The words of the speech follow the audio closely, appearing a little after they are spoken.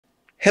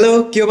Hello,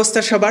 কি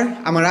অবস্থা সবার?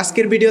 আমার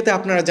আজকের ভিডিওতে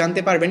আপনারা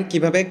জানতে পারবেন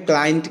কিভাবে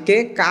ক্লায়েন্টকে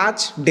কাজ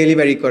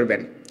ডেলিভারি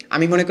করবেন।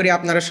 আমি মনে করি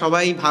আপনারা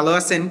সবাই ভালো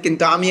আছেন,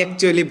 কিন্তু আমি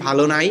অ্যাকচুয়ালি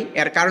ভালো নাই।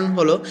 এর কারণ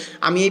হলো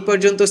আমি এই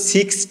পর্যন্ত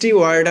 60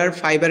 অর্ডার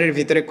ফাইবারের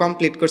ভিতরে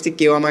কমপ্লিট করছি,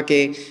 কেউ আমাকে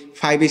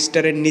 5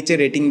 স্টারের নিচে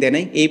রেটিং দেয়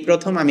নাই। এই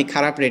প্রথম আমি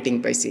খারাপ রেটিং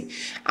পাইছি।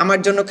 আমার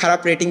জন্য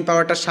খারাপ রেটিং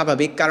পাওয়াটা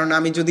স্বাভাবিক, কারণ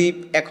আমি যদি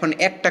এখন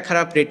একটা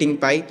খারাপ রেটিং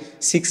পাই,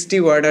 60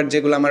 অর্ডার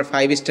যেগুলো আমার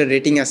 5 স্টার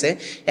রেটিং আছে,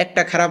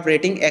 একটা খারাপ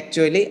রেটিং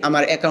অ্যাকচুয়ালি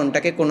আমার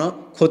অ্যাকাউন্টটাকে কোনো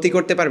ক্ষতি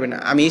করতে পারবে না।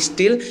 আমি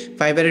স্টিল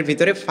ফাইবারের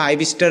ভিতরে 5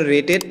 স্টার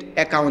রেটেড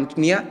অ্যাকাউন্ট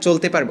নিয়ে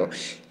চলতে পারবো।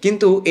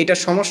 কিন্তু এটা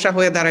সমস্যা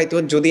হয়ে দাঁড়াইতো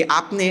যদি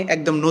আপনি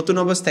একদম নতুন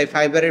অবস্থায়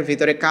ফাইবারের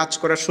ভিতরে কাজ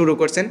করা শুরু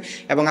করছেন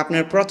এবং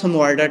আপনার প্রথম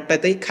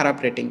অর্ডারটাতেই খারাপ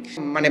রেটিং,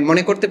 মানে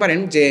মনে করতে পারেন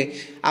যে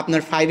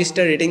আপনার 5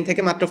 স্টার রেটিং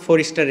থেকে মাত্র 4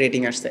 স্টার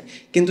রেটিং আসছে,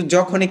 কিন্তু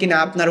যখনই কিনা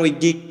আপনার ওই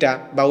গিগটা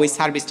বা ওই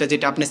সার্ভিসটা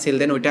যেটা আপনি সেল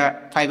দেন ওইটা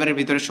ফাইবারের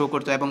ভিতরে শো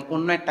করতো এবং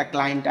অন্য একটা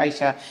ক্লায়েন্ট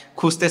আইসা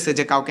খুঁজতেছে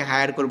যে কাউকে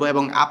হায়ার করবো,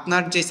 এবং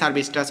আপনার যে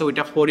সার্ভিসটা আছে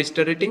ওইটা 4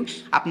 স্টার রেটিং,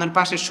 আপনার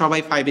পাশের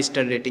সবাই 5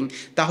 স্টার রেটিং,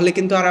 তাহলে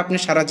কিন্তু আর আপনি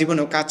সারা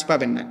জীবনেও কাজ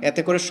পাবেন না।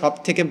 এতে করে সব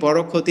থেকে বড়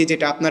ক্ষতি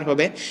যেটা আপনার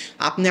হবে,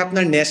 আপনি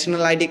আপনার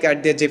ন্যাশনাল আইডি কার্ড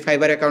দিয়ে যে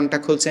ফাইবার অ্যাকাউন্টটা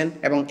খুলছেন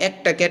এবং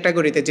একটা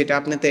ক্যাটাগরিতে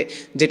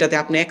যেটাতে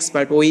আপনি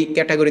এক্সপার্ট, ওই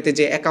ক্যাটাগরিতে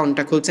যে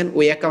অ্যাকাউন্টটা খুলছেন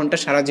ওই অ্যাকাউন্টটা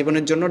সারা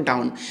জীবনের জন্য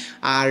ডাউন।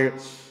 আর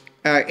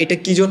এটা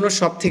কি জন্য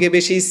সব থেকে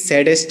বেশি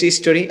স্যাডেস্ট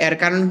স্টোরি? এর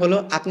কারণ হলো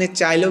আপনি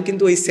চাইলেও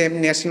কিন্তু ওই সেম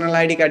ন্যাশনাল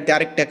আইডি কার্ড দিয়ে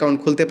আরেকটা অ্যাকাউন্ট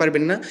খুলতে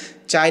পারবেন না,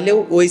 চাইলেও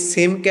ওই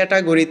সেম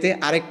ক্যাটাগরিতে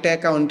আরেকটা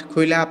অ্যাকাউন্ট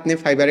খুলে আপনি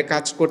ফাইবারে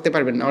কাজ করতে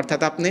পারবেন না।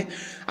 অর্থাৎ আপনি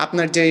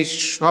আপনার যে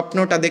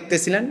স্বপ্নটা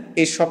দেখতেছিলেন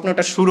এই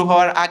স্বপ্নটা শুরু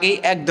হওয়ার আগেই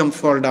একদম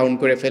ফল ডাউন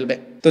করে ফেলবে।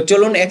 তো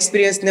চলুন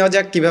এক্সপিরিয়েন্স নেওয়া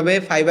যাক কিভাবে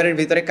ফাইবারের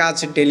ভিতরে কাজ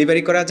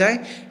ডেলিভারি করা যায়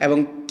এবং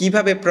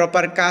কিভাবে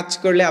প্রপার কাজ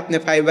করলে আপনি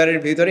ফাইবারের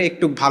ভিতরে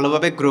একটু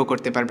ভালোভাবে গ্রো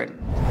করতে পারবেন।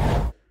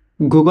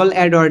 গুগল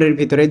অ্যাডওয়ার্ডের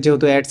ভিতরে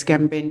যেহেতু অ্যাডস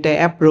ক্যাম্পেইনটা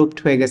অ্যাপ্রুভড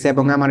হয়ে গেছে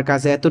এবং আমার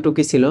কাছে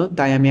এতটুকুই ছিল,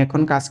 তাই আমি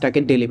এখন কাজটাকে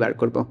ডেলিভার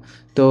করব।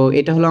 তো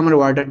এটা হলো আমার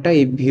অর্ডারটা,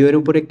 এই ভিউয়ের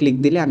উপরে ক্লিক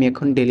দিলে আমি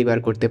এখন ডেলিভার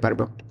করতে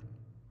পারবো।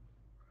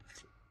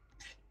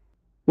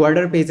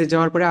 অর্ডার পেজে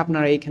যাওয়ার পরে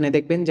আপনারা এইখানে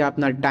দেখবেন যে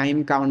আপনার টাইম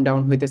কাউন্ট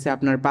ডাউন হইতেছে,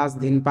 আপনার 5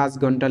 দিন 5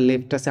 ঘন্টা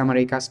লেফট আছে আমার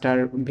এই কাজটার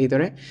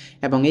ভিতরে,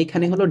 এবং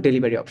এইখানে হলো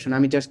ডেলিভারি অপশন।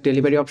 আমি জাস্ট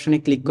ডেলিভারি অপশনে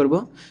ক্লিক করব,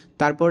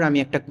 তারপর আমি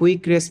একটা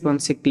কুইক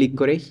রেসপন্সে ক্লিক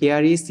করে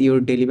হিয়ার ইজ ইউর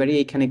ডেলিভারি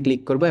এইখানে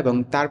ক্লিক করব, এবং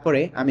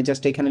তারপরে আমি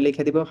জাস্ট এখানে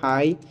লিখে দিব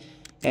high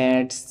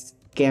ads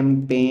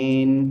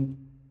campaign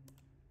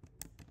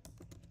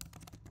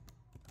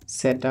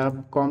set up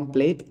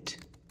complete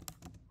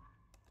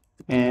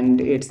and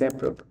it's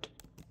approved.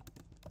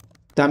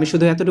 তো আমি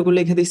শুধু এতটুকু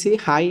লিখে দিছি,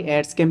 high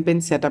ads campaign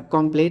set up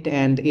complete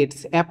and it's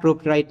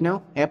approved right now,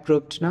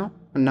 approved now,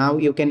 now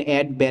you can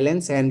add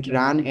balance and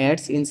run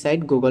ads inside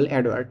Google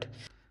Edward.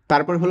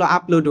 তারপর হলো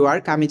upload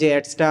work. আমি যে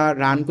অ্যাডসটা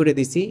রান করে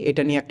দিছি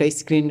এটা নিয়ে একটা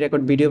স্ক্রিন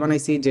রেকর্ড ভিডিও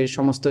বানাইছি, যে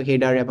সমস্ত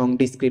হেডার এবং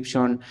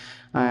ডিসক্রিপশন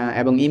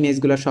এবং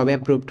ইমেজগুলো সব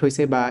অ্যাপ্রুভড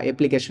হয়েছে, বা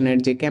অ্যাপ্লিকেশনের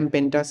যে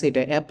ক্যাম্পেইনটা আছে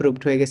এটা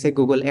অ্যাপ্রুভড হয়ে গেছে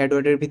গুগল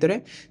অ্যাডওয়ার্ডের ভিতরে।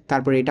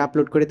 তারপরে এটা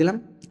আপলোড করে দিলাম।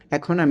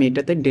 এখন আমি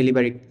এটাতে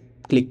ডেলিভারি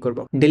ক্লিক করব।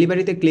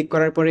 ডেলিভারিতে ক্লিক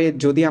করার পরে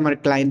যদি আমার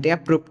ক্লায়েন্ট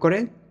অ্যাপ্রুভ করে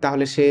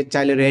তাহলে সে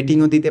চাইলে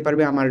রেটিংও দিতে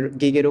পারবে আমার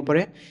গিগের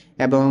উপরে,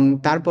 এবং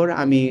তারপর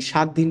আমি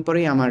 7 দিন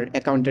পরেই আমার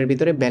অ্যাকাউন্টের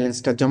ভিতরে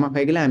ব্যালেন্সটা জমা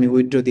হয়ে গেলে আমি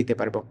উইথড্র দিতে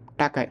পারবো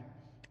টাকায়।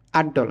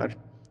 $8,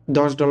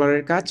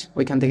 $10 কাজ,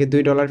 ওইখান থেকে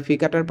 $2 ফি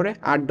কাটার পরে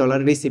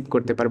 $8 রিসিভ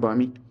করতে পারবো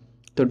আমি।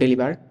 তো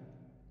ডেলিভার,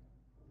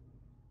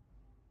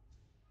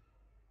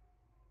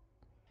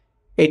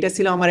 এটা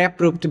ছিল আমার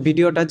অ্যাপ্রুভড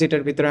ভিডিওটা,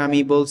 যেটার ভিতরে আমি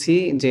বলছি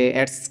যে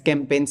ads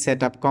campaign set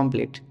up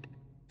complete.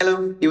 Hello,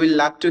 you will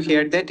love to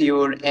hear that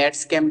your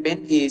ads campaign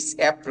is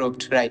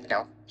approved right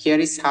now. Here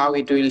is how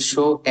it will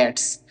show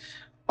ads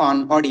on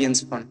audience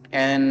phone,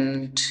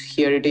 and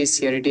here it is,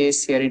 here it is,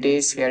 here it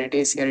is, here it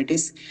is, here it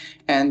is.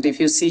 And if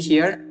you see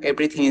here,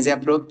 everything is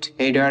approved,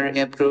 header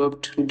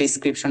approved,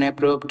 description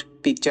approved,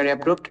 picture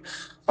approved.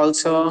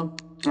 Also,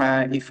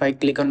 if I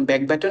click on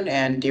back button,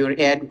 and your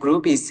ad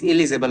group is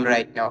eligible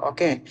right now,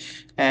 okay,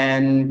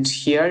 and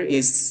here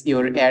is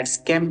your ads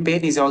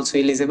campaign is also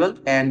eligible,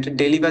 and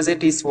daily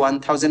budget is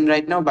 1000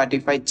 right now, but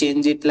if I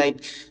change it like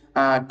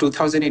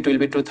 2000 it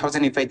will be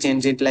 2000, if I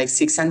change it like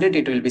 600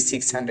 it will be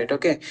 600,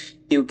 okay,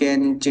 you can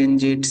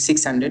change it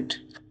 600.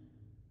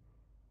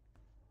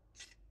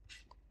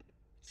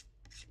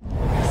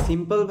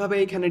 সিম্পলভাবে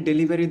এখানে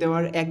delivery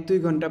দেওয়ার 1-2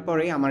 ঘন্টা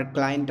পরে আমার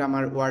client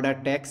আমার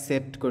অর্ডারটা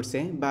accept করছে,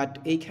 but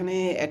এইখানে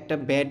একটা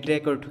ব্যাড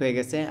রেকর্ড হয়ে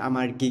গেছে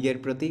আমার গিগের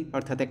প্রতি,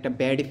 অর্থাৎ একটা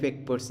ব্যাড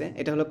ইফেক্ট পড়ছে।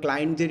 এটা হলো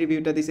ক্লায়েন্ট যে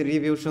রিভিউটা দিছে,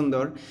 রিভিউ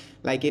সুন্দর,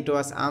 like it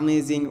was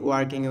amazing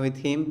working with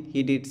him,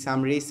 he did some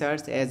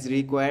research as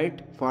required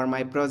for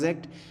my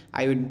project,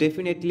 I would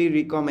definitely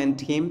recommend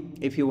him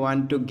if you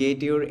want to get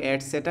your ad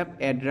set up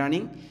add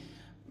running.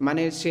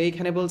 মানে সে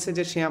এইখানে বলছে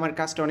যে সে আমার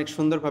কাজটা অনেক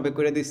সুন্দরভাবে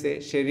করে দিছে,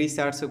 সে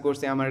রিসার্চও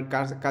করছে আমার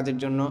কাজের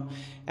জন্য,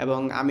 এবং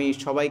আমি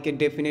সবাইকে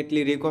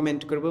ডেফিনেটলি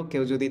রিকমেন্ড করব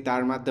কেউ যদি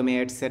তার মাধ্যমে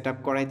অ্যাড সেট আপ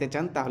করাইতে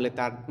চান তাহলে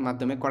তার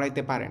মাধ্যমে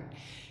করাইতে পারেন।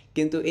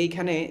 কিন্তু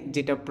এইখানে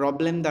যেটা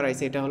প্রবলেম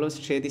দাঁড়াইছে এটা হলো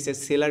সে দিছে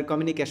seller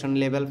communication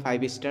level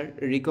 5 star,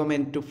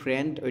 recommend two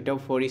friend ওইটাও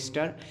 4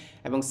 স্টার,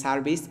 এবং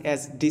সার্ভিস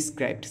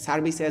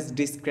অ্যাজ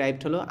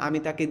ডিসক্রাইবড হলো আমি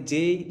তাকে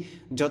যেই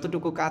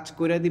যতটুকু কাজ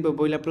করে দিব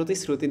বইলা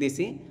প্রতিশ্রুতি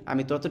দিছি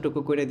আমি ততটুকু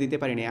করে দিতে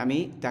পারিনি, আমি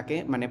তাকে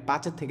মানে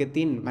 5 থেকে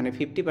 3 মানে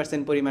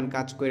 50% পরিমাণ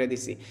কাজ করে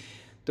দিছি।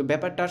 তো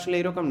ব্যাপারটা আসলে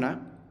এরকম না।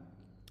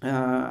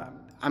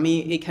 আমি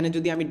এখানে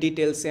যদি আমি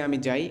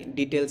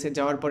ডিটেলসে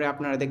যাওয়ার পরে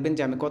আপনারা দেখবেন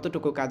যে আমি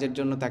কতটুকু কাজের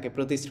জন্য তাকে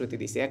প্রতিশ্রুতি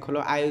দিছি। এক হলো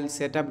I will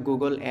set up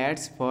Google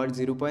ads for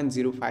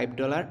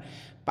 $0.05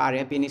 per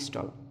app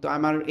install. তো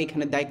আমার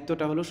এখানে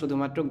দায়িত্বটা হলো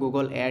শুধুমাত্র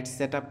গুগল অ্যাডস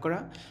সেট আপ করা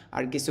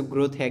আর কিছু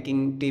গ্রোথ হ্যাকিং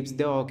টিপস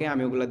দেওয়া, ওকে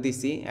আমি ওগুলো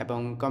দিছি এবং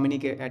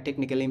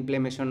টেকনিক্যাল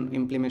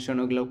ইমপ্লিমেশন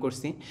ওগুলোও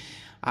করছি।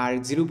 আর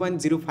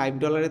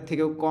 $0.05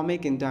 থেকেও কমে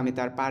কিন্তু আমি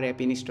তার পার অ্যাপ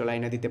ইনস্টল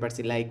আইনা দিতে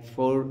পারছি, লাইক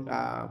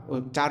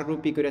 4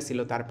 রুপি করে ছিল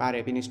তার পার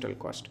অ্যাপ ইনস্টল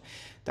কস্ট।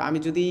 তো আমি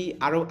যদি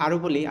আরও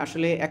বলি,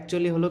 আসলে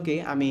অ্যাকচুয়ালি হলো কি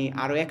আমি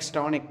আরও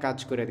এক্সট্রা অনেক কাজ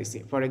করে দিছি।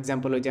 ফর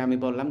এক্সাম্পল ওই যে আমি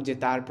বললাম যে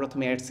তার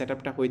প্রথমে অ্যাড সেট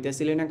আপটা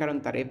হইতেছিল না কারণ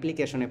তার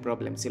অ্যাপ্লিকেশনে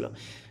প্রবলেম ছিল,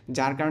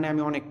 যার কারণে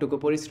আমি অনেকটুকু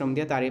পরিশ্রম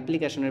দিয়ে তার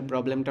অ্যাপ্লিকেশনের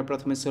প্রবলেমটা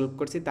প্রথমে সলভ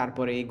করছি,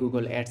 তারপরে এই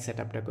গুগল অ্যাড সেট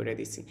আপটা করে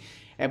দিছি।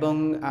 এবং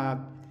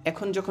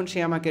এখন যখন সে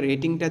আমাকে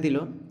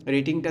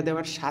রেটিংটা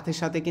দেওয়ার সাথে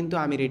সাথে কিন্তু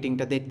আমি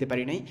রেটিংটা দেখতে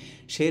পারি নাই।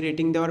 সে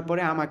রেটিং দেওয়ার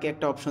পরে আমাকে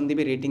একটা অপশন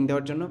দিবে রেটিং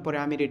দেওয়ার জন্য, পরে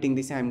আমি রেটিং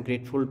দিছি I am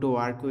grateful to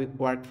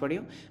work for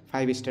you,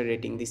 5 star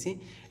rating দিছি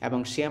এবং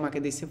সে আমাকে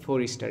দিছে 4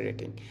 স্টার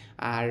রেটিং।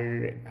 আর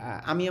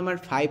আমি আমার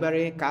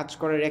ফাইবারে কাজ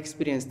করার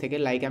এক্সপিরিয়েন্স থেকে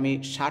লাইক আমি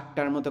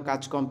 60টার মতো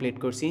কাজ কমপ্লিট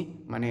করছি,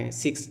 মানে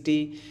 60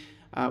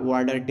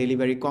 ওয়ার্ডার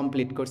ডেলিভারি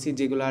কমপ্লিট করছি,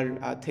 যেগুলার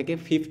থেকে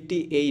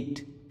 58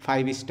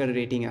 5 স্টার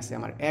রেটিং আছে।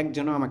 আমার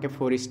একজনও আমাকে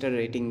 4 স্টার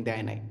রেটিং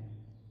দেয় নাই।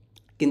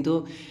 কিন্তু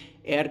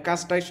এর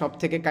কাজটাই সব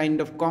থেকে কাইন্ড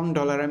অফ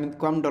আমি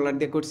কম ডলার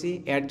দিয়ে করছি,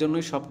 এর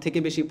জন্যই সব থেকে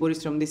বেশি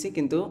পরিশ্রম দিছি,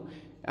 কিন্তু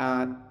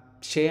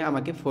সে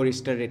আমাকে 4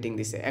 স্টার রেটিং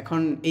দিছে।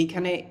 এখন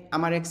এইখানে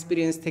আমার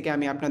এক্সপিরিয়েন্স থেকে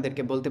আমি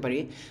আপনাদেরকে বলতে পারি,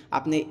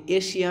 আপনি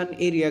এশিয়ান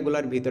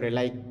এরিয়াগুলোর ভিতরে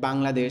লাইক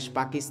বাংলাদেশ,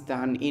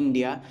 পাকিস্তান,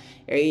 ইন্ডিয়া,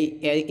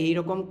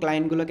 এইরকম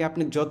ক্লায়েন্টগুলোকে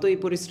আপনি যতই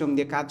পরিশ্রম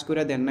দিয়ে কাজ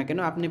করে দেন না কেন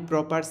আপনি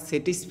প্রপার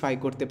স্যাটিসফাই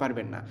করতে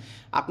পারবেন না।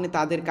 আপনি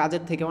তাদের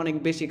কাজের থেকে অনেক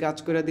বেশি কাজ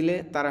করে দিলে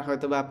তারা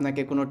হয়তো বা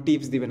আপনাকে কোনো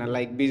টিপস দিবে না,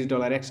 লাইক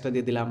 $20 এক্সট্রা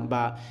দিয়ে দিলাম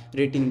বা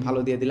রেটিং ভালো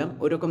দিয়ে দিলাম,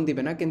 ওইরকম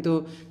দিবে না। কিন্তু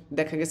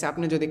দেখা গেছে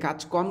আপনি যদি কাজ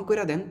কম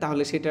করে দেন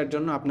তাহলে সেটার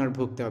জন্য আপনার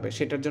ভুগতে হবে,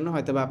 সেটার জন্য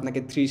হয়তো বা আপনাকে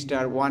 3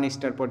 স্টার 1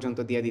 স্টার পর্যন্ত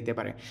দিয়ে দিতে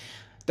পারে।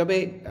 তবে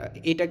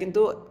এটা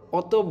কিন্তু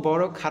অত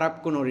বড় খারাপ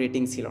কোনো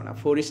রেটিং ছিল না,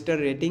 4 star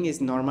rating is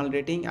normal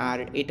rating. আর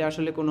এটা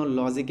আসলে কোনো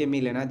লজিকে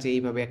মিলে না যে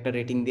এইভাবে একটা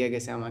রেটিং দিয়ে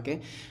গেছে আমাকে।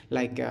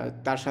 লাইক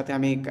তার সাথে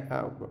আমি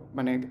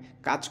মানে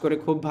কাজ করে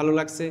খুব ভালো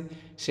লাগছে,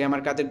 সে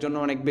আমার কাজের জন্য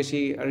অনেক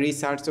বেশি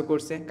রিসার্চও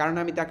করছে, কারণ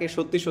আমি তাকে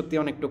সত্যি সত্যি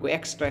অনেকটুকু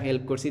এক্সট্রা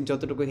হেল্প করছি,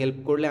 যতটুকু হেল্প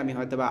করলে আমি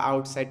হয়তো বা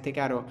আউটসাইড থেকে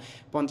আরও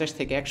 $50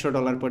 থেকে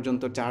 $100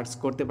 পর্যন্ত চার্জ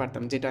করতে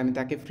পারতাম, যেটা আমি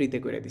তাকে ফ্রিতে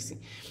করে দিছি।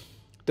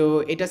 তো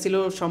এটা ছিল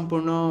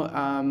সম্পূর্ণ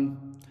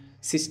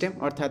সিস্টেম,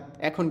 অর্থাৎ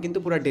এখন কিন্তু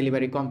পুরো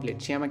ডেলিভারি কমপ্লিট।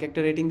 সে আমাকে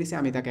একটা রেটিং দিছে,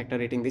 আমি তাকে একটা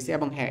রেটিং দিছি,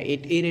 এবং হ্যাঁ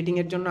এই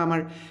রেটিংয়ের জন্য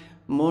আমার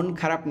মন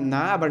খারাপ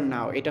না আবার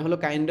নাও। এটা হলো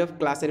কাইন্ড অফ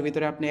ক্লাসের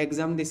ভিতরে আপনি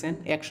এক্সাম দিছেন,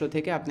 100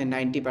 থেকে আপনি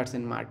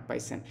 90% মার্ক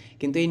পাইছেন,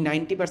 কিন্তু এই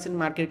 90%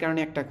 মার্কের কারণে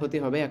একটা ক্ষতি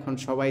হবে। এখন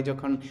সবাই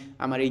যখন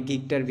আমার এই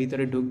গিগটার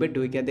ভিতরে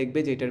ঢুকে দেখবে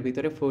যে এটার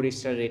ভিতরে 4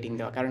 স্টার রেটিং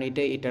দেওয়া, কারণ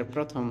এটার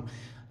প্রথম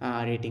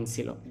রেটিং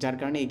ছিল, যার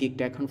কারণে এই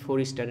গিগটা এখন 4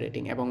 স্টার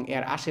রেটিং, এবং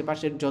এর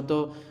আশেপাশের যত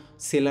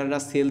সেলাররা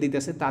সেল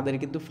দিতেছে তাদের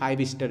কিন্তু 5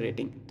 স্টার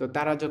রেটিং। তো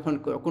তারা যখন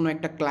কোনো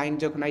একটা ক্লায়েন্ট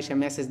যখন আইসা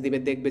মেসেজ দিবে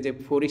দেখবে যে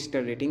 4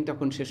 স্টার রেটিং,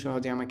 তখন সে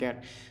সহজে আমাকে আর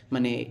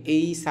মানে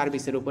এই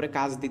সার্ভিসের উপরে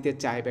কাজ দিতে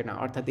চাইবে না।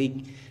 অর্থাৎ এই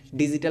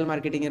ডিজিটাল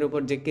মার্কেটিংয়ের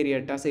উপর যে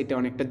কেরিয়ারটা আছে এটা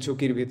অনেকটা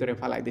ঝুঁকির ভিতরে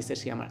ফালাই দিছে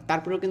সে আমার।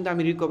 তারপরেও কিন্তু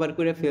আমি রিকভার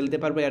করে ফেলতে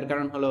পারবো, এর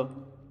কারণ হলো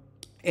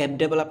অ্যাপ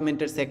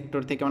ডেভেলপমেন্টের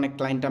সেক্টর থেকে অনেক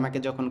ক্লায়েন্ট আমাকে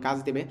যখন কাজ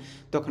দেবে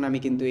তখন আমি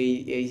কিন্তু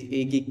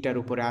এই গিগটার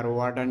উপরে আরও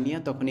অর্ডার নিয়ে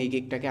তখন এই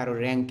গিগটাকে আরও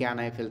র্যাঙ্কে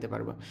আনায় ফেলতে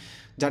পারবো,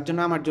 যার জন্য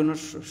আমার জন্য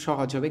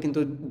সহজ হবে। কিন্তু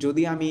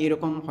যদি আমি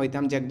এরকম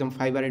হইতাম যে একদম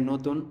ফাইবারের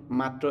নতুন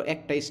মাত্র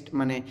একটা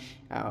মানে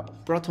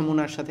প্রথম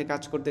ওনার সাথে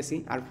কাজ করতেছি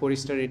আর 4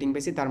 স্টার রেটিং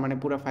পেয়েছি, তার মানে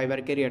পুরো ফাইবার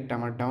ক্যারিয়ারটা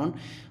আমার ডাউন।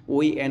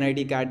 ওই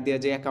এনআইডি কার্ড দিয়ে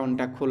যে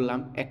অ্যাকাউন্টটা খুললাম,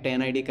 একটা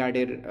এনআইডি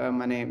কার্ডের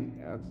মানে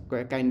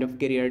কাইন্ড অফ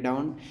কেরিয়ার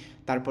ডাউন।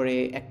 তারপরে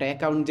একটা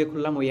অ্যাকাউন্ট যে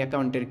খুললাম ওই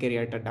অ্যাকাউন্টের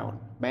কেরিয়ারটা ডাউন,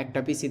 বা একটা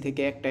পিসি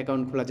থেকে একটা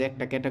অ্যাকাউন্ট খোলা যায়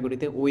একটা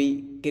ক্যাটাগরিতে, ওই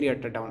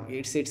কেরিয়ারটা down.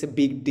 It's a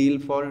big deal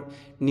for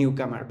new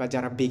কামার বা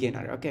যারা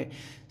বিগিনার। ওকে,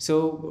 সো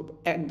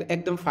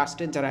একদম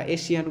ফার্স্টে যারা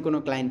এশিয়ান কোনো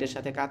ক্লায়েন্টের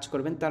সাথে কাজ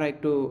করবেন তারা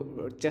একটু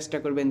চেষ্টা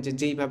করবেন যে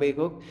যেইভাবেই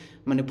হোক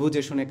মানে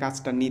বুঝে শুনে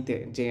কাজটা নিতে।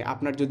 যে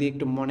আপনার যদি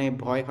একটু মনে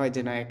ভয় হয়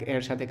যে না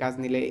এর সাথে কাজ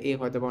নিলে এ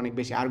হয়তো বা অনেক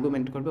বেশি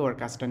আর্গুমেন্ট করবে, ওর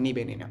কাজটা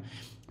নিবেনই না।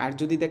 আর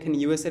যদি দেখেন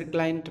ইউএসের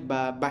ক্লায়েন্ট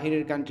বা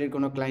বাহিরের কান্ট্রির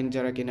কোনো ক্লায়েন্ট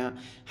যারা কিনা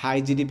হাই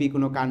জিডিপি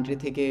কোনো কান্ট্রি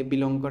থেকে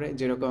বিলং করে,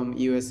 যেরকম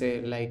ইউএসএ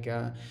লাইক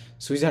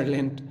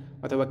সুইজারল্যান্ড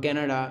অথবা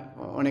কানাডা,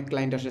 অনেক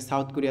ক্লায়েন্ট আসে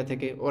সাউথ কোরিয়া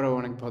থেকে, ওরাও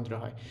অনেক ভদ্র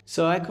হয়।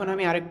 সো এখন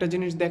আমি আরেকটা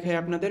জিনিস দেখাই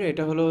আপনাদের,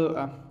 এটা হলো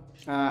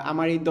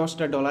আমার এই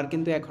 $10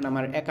 কিন্তু এখন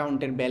আমার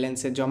অ্যাকাউন্টের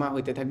ব্যালেন্সে জমা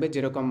হইতে থাকবে।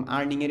 যেরকম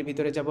আর্নিংয়ের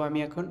ভিতরে যাব আমি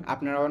এখন,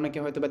 আপনারা অনেকে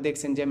হয়তো বা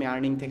দেখছেন যে আমি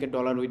আর্নিং থেকে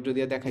ডলার উইথড্র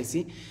দিয়ে দেখাইছি,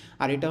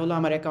 আর এটা হলো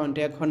আমার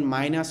অ্যাকাউন্টে এখন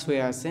মাইনাস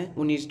হয়ে আছে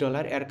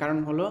 $19। এর কারণ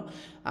হলো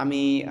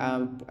আমি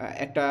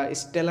একটা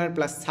স্টেলার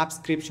প্লাস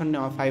সাবস্ক্রিপশন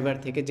নেওয়া ফাইবার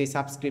থেকে, যে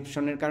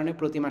সাবস্ক্রিপশনের কারণে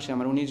প্রতি মাসে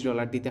আমার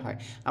 $19 দিতে হয়।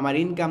 আমার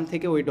ইনকাম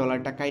থেকে ওই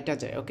ডলারটা কাইটা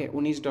যায়। ওকে,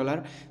 $19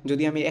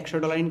 যদি আমি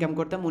 $100 ইনকাম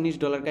করতাম,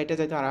 $19 কাইটা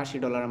যেত, আর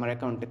 $80 আমার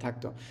অ্যাকাউন্টে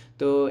থাকতো।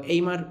 তো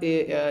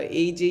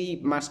এই যেই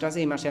মাসটা আছে,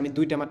 এই মাসে আমি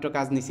 2টা মাত্র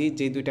কাজ নিছি,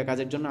 যেই 2টা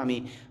কাজের জন্য আমি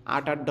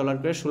 $8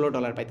 করে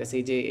 $16 পাইতেছি।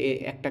 এই যে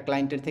একটা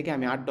ক্লায়েন্টের থেকে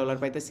আমি $8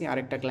 পাইতেছি,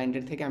 আরেকটা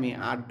ক্লায়েন্টের থেকে আমি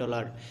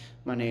 $8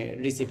 মানে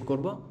রিসিভ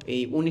করব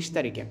এই 19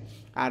 তারিখে।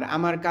 আর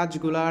আমার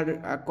কাজগুলার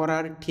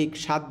করার ঠিক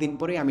 7 দিন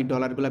পরে আমি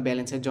ডলারগুলো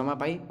ব্যালেন্সে জমা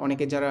পাই।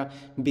 অনেকে যারা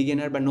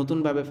বিগিনার বা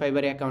নতুনভাবে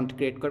ফাইবারে অ্যাকাউন্ট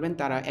ক্রিয়েট করবেন,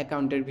 তারা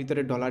অ্যাকাউন্টের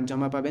ভিতরে ডলার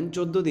জমা পাবেন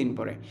 14 দিন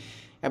পরে,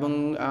 এবং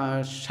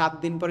 7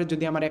 দিন পরে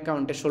যদি আমার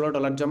অ্যাকাউন্টে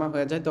 $16 জমা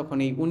হয়ে যায়, তখন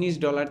এই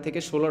 $19 থেকে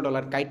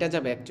 $16 কাইটা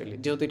যাবে অ্যাকচুয়ালি,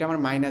 যেহেতু এটা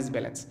আমার মাইনাস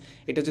ব্যালেন্স।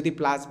 এটা যদি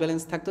প্লাস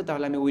ব্যালেন্স থাকতো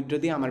তাহলে আমি উইথড্র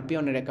দিয়ে আমার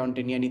পিয়নের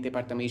অ্যাকাউন্টে নিয়ে নিতে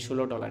পারতাম এই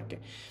 $16কে।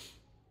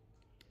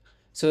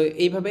 সো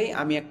এইভাবেই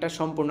আমি একটা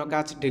সম্পূর্ণ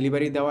কাজ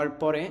ডেলিভারি দেওয়ার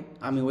পরে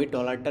আমি ওই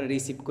ডলারটা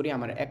রিসিভ করি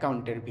আমার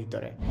অ্যাকাউন্টের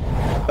ভিতরে।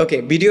 ওকে,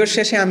 ভিডিওর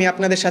শেষে আমি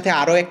আপনাদের সাথে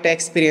আরও একটা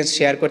এক্সপিরিয়েন্স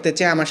শেয়ার করতে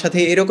চাই। আমার সাথে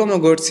এরকমও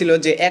ঘটছিল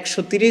যে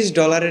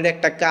 $130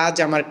 একটা কাজ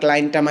আমার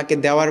ক্লায়েন্ট আমাকে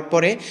দেওয়ার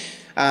পরে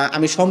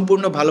আমি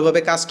সম্পূর্ণ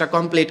ভালোভাবে কাজটা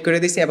কমপ্লিট করে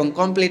দিয়েছি, এবং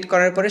কমপ্লিট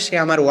করার পরে সে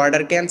আমার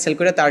অর্ডার ক্যান্সেল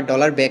করে তার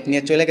ডলার ব্যাক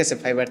নিয়ে চলে গেছে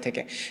ফাইবার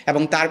থেকে।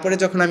 এবং তারপরে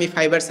যখন আমি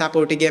ফাইবার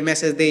সাপোর্টে গিয়ে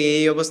মেসেজ দিই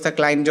এই অবস্থা,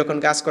 ক্লায়েন্ট যখন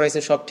কাজ করাইছে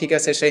সব ঠিক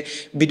আছে, সে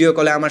ভিডিও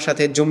কলে আমার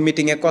সাথে জুম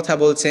মিটিংয়ে কথা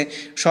বলছে,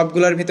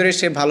 সবগুলোর ভিতরে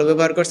সে ভালো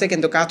ব্যবহার করছে,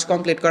 কিন্তু কাজ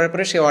কমপ্লিট করার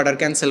পরে সে অর্ডার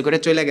ক্যান্সেল করে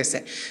চলে গেছে।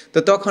 তো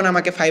তখন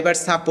আমাকে ফাইবার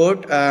সাপোর্ট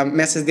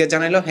মেসেজ দিয়ে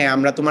জানালো, হ্যাঁ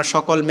আমরা তোমার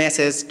সকল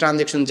মেসেজ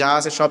ট্রানজ্যাকশন যা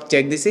আছে সব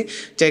চেক দিছি,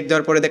 চেক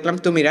দেওয়ার পরে দেখলাম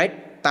তুমি রাইট।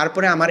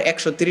 তারপরে আমার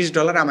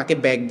 $130 আমাকে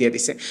ব্যাক দিয়ে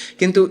দিছে।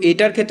 কিন্তু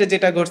এটার ক্ষেত্রে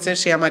যেটা ঘটছে,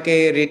 সে আমাকে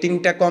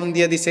রেটিংটা কম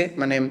দিয়ে দিছে,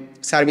 মানে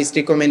সার্ভিস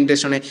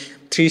রিকমেন্ডেশনে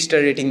 3 স্টার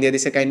রেটিং দিয়ে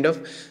দিছে কাইন্ড অফ।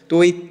 তো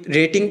ওই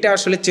রেটিংটা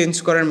আসলে চেঞ্জ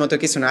করার মতো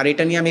কিছু না। আর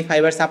এটা নিয়ে আমি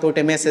ফাইবার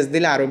সাপোর্টে মেসেজ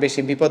দিলে আরও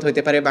বেশি বিপদ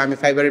হতে পারে, বা আমি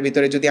ফাইবারের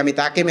ভিতরে যদি আমি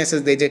তাকে মেসেজ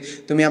দিই যে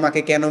তুমি আমাকে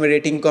কেন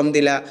রেটিং কম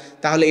দিলা,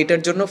 তাহলে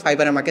এটার জন্য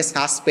ফাইবার আমাকে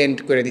সাসপেন্ড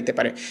করে দিতে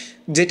পারে,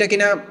 যেটা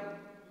কিনা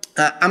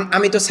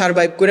আমি তো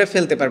সারভাইভ করে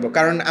ফেলতে পারবো,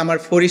 কারণ আমার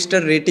 4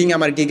 স্টার রেটিং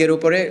আমার গিগের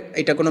উপরে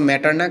এটা কোনো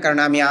ম্যাটার না। কারণ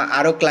আমি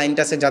আরও ক্লায়েন্ট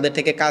আছে যাদের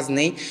থেকে কাজ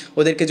নেই,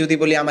 ওদেরকে যদি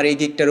বলি আমার এই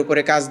গিগটার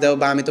উপরে কাজ দাও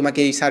বা আমি তোমাকে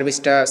এই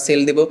সার্ভিসটা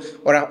সেল দেবো,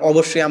 ওরা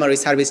অবশ্যই আমার ওই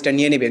সার্ভিসটা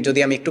নিয়ে নেবে যদি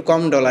আমি একটু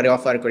কম ডলারে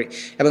অফার করি।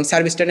 এবং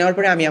সার্ভিসটা নেওয়ার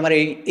পরে আমি আমার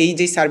এই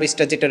যে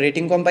সার্ভিসটা যেটা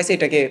রেটিং কম পাইছে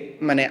এটাকে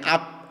মানে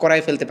আপ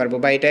করাই ফেলতে পারবো,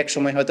 বা এটা এক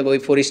সময় হয়তো ওই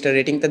 4 স্টার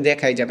রেটিংটা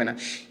দেখাই যাবে না।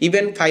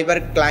 ইভেন ফাইবার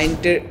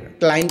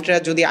ক্লায়েন্টরা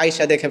যদি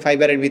আইসা দেখে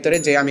ফাইবারের ভিতরে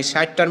যে আমি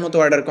 60টার মতো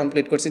অর্ডার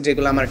কমপ্লিট করছি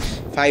যেগুলো আমার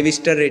 5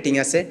 স্টার রেটিং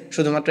আছে,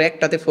 শুধুমাত্র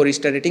একটাতে 4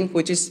 star rating,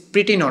 which is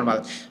pretty normal,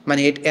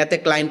 মানে এতে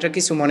ক্লায়েন্টরা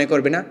কিছু মনে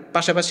করবে না।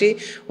 পাশাপাশি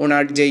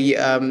ওনার যেই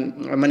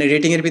মানে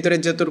রেটিংয়ের ভিতরে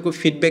যতটুকু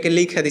ফিডব্যাকে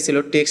লিখা দিছিল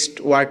টেক্সট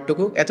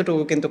ওয়ার্ডটুকু,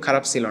 এতটুকু কিন্তু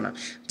খারাপ ছিল না,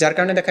 যার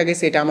কারণে দেখা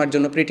গেছে এটা আমার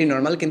জন্য প্রিটি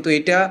নর্মাল। কিন্তু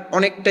এটা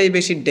অনেকটাই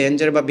বেশি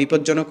ডেঞ্জার বা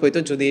বিপজ্জনক হইতো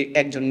যদি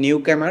একজন নিউ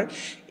ক্যামার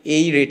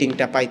এই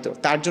রেটিংটা পাইতো,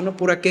 তার জন্য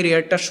পুরো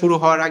ক্যারিয়ারটা শুরু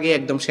হওয়ার আগে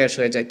একদম শেষ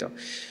হয়ে যাইতো।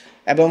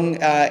 এবং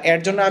এর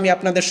জন্য আমি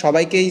আপনাদের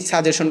সবাইকেই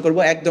সাজেশন করব,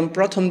 একদম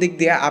প্রথম দিক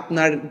দিয়ে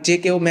আপনার যে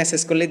কেউ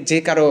মেসেজ করলে যে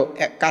কারো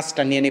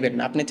কাজটা নিয়ে নেবেন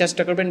না। আপনি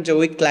চেষ্টা করবেন যে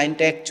ওই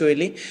ক্লায়েন্টটা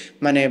অ্যাকচুয়ালি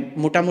মানে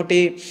মোটামুটি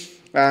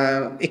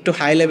একটু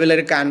হাই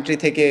লেভেলের কান্ট্রি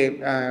থেকে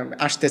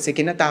আসতেছে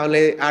কিনা, তাহলে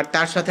আর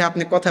তার সাথে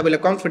আপনি কথা বলে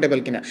কমফোর্টেবল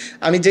কিনা।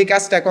 আমি যেই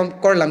কাজটা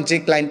করলাম যে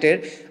ক্লায়েন্টের,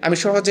 আমি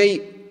সহজেই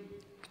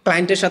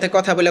ক্লায়েন্টের সাথে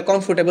কথা বলে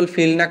কমফোর্টেবল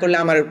ফিল না করলে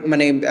আমার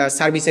মানে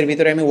সার্ভিসের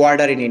ভিতরে আমি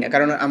অর্ডারই নিই না,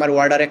 কারণ আমার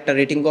অর্ডার একটা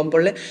রেটিং কম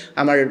পড়লে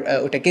আমার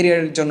ওটা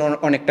কেরিয়ারের জন্য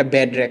অনেকটা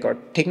ব্যাড রেকর্ড,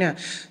 ঠিক না?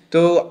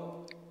 তো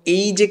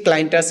এই যে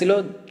ক্লায়েন্টটা ছিল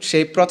সে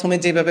প্রথমে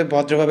যেভাবে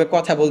ভদ্রভাবে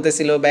কথা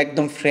বলতেছিল বা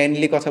একদম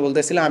ফ্রেন্ডলি কথা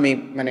বলতেছিল, আমি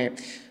মানে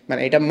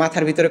মানে এটা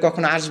মাথার ভিতরে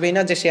কখনো আসবেই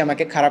না যে সে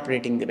আমাকে খারাপ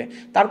রেটিং দেবে।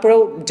 তারপরেও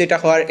যেটা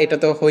হওয়ার এটা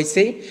তো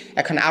হয়েছেই।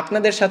 এখন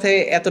আপনাদের সাথে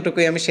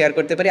এতটুকুই আমি শেয়ার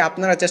করতে পারি,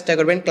 আপনারা চেষ্টা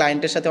করবেন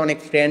ক্লায়েন্টের সাথে অনেক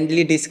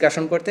ফ্রেন্ডলি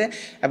ডিসকাশন করতে,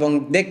 এবং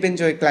দেখবেন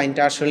যে ওই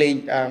ক্লায়েন্টটা আসলেই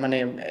মানে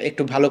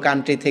একটু ভালো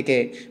কান্ট্রি থেকে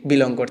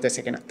বিলং করতেছে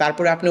কিনা।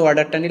 তারপরে আপনি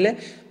অর্ডারটা নিলে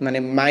মানে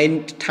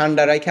মাইন্ড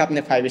ঠান্ডা রেখে আপনি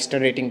 5 স্টার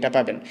রেটিংটা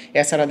পাবেন।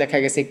 এছাড়া দেখা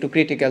গেছে একটু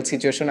ক্রিটিক্যাল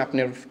সিচুয়েশন আপনি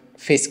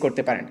ফেস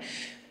করতে পারেন।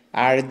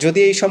 আর যদি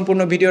এই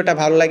সম্পূর্ণ ভিডিওটা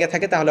ভালো লাগে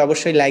থাকে তাহলে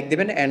অবশ্যই লাইক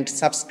দেবেন and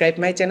subscribe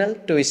my channel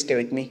to stay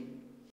with me.